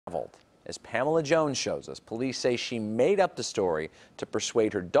As Pamela Jones shows us, police say she made up the story to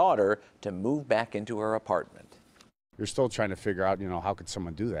persuade her daughter to move back into her apartment. You're still trying to figure out, how could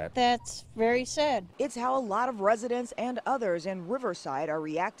someone do that? That's very sad. It's how a lot of residents and others in Riverside are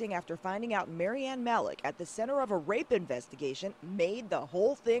reacting after finding out Marianne Malik, at the center of a rape investigation, made the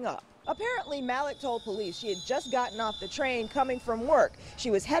whole thing up. Apparently, Malik told police she had just gotten off the train coming from work.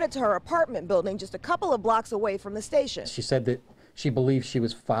 She was headed to her apartment building just a couple of blocks away from the station. She said that she believed she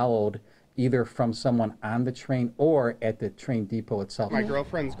was followed either from someone on the train or at the train depot itself. My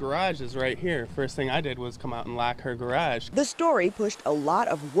girlfriend's garage is right here. First thing I did was come out and lock her garage. The story pushed a lot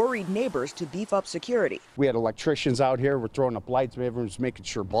of worried neighbors to beef up security. We had electricians out here. We're throwing up lights. Everyone's making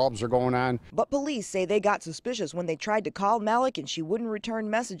sure bulbs are going on. But police say they got suspicious when they tried to call Malik and she wouldn't return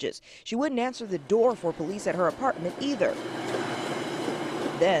messages. She wouldn't answer the door for police at her apartment either.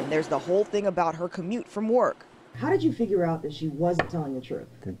 Then there's the whole thing about her commute from work. How did you figure out that she wasn't telling the truth?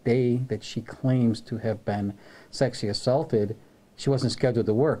 The day that she claims to have been sexually assaulted, she wasn't scheduled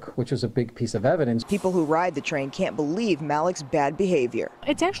to work, which was a big piece of evidence. People who ride the train can't believe Malik's bad behavior.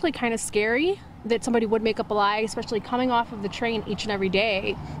 It's actually kind of scary that somebody would make up a lie, especially coming off of the train each and every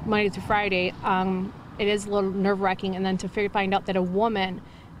day, Monday through Friday. It is a little nerve-wracking, and then to find out that a woman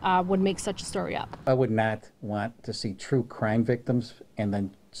would make such a story up. I would not want to see true crime victims and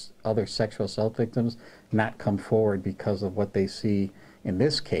then other sexual assault victims not come forward because of what they see in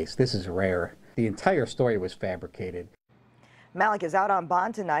this case. This is rare. The entire story was fabricated. Malik is out on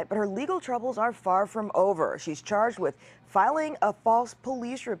bond tonight, but her legal troubles are far from over. She's charged with filing a false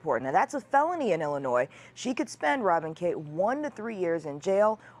police report. Now, that's a felony in Illinois. She could spend, Robin Kate, 1 to 3 years in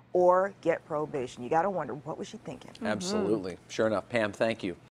jail or get probation. You got to wonder, what was she thinking? Absolutely. Sure enough. Pam, thank you.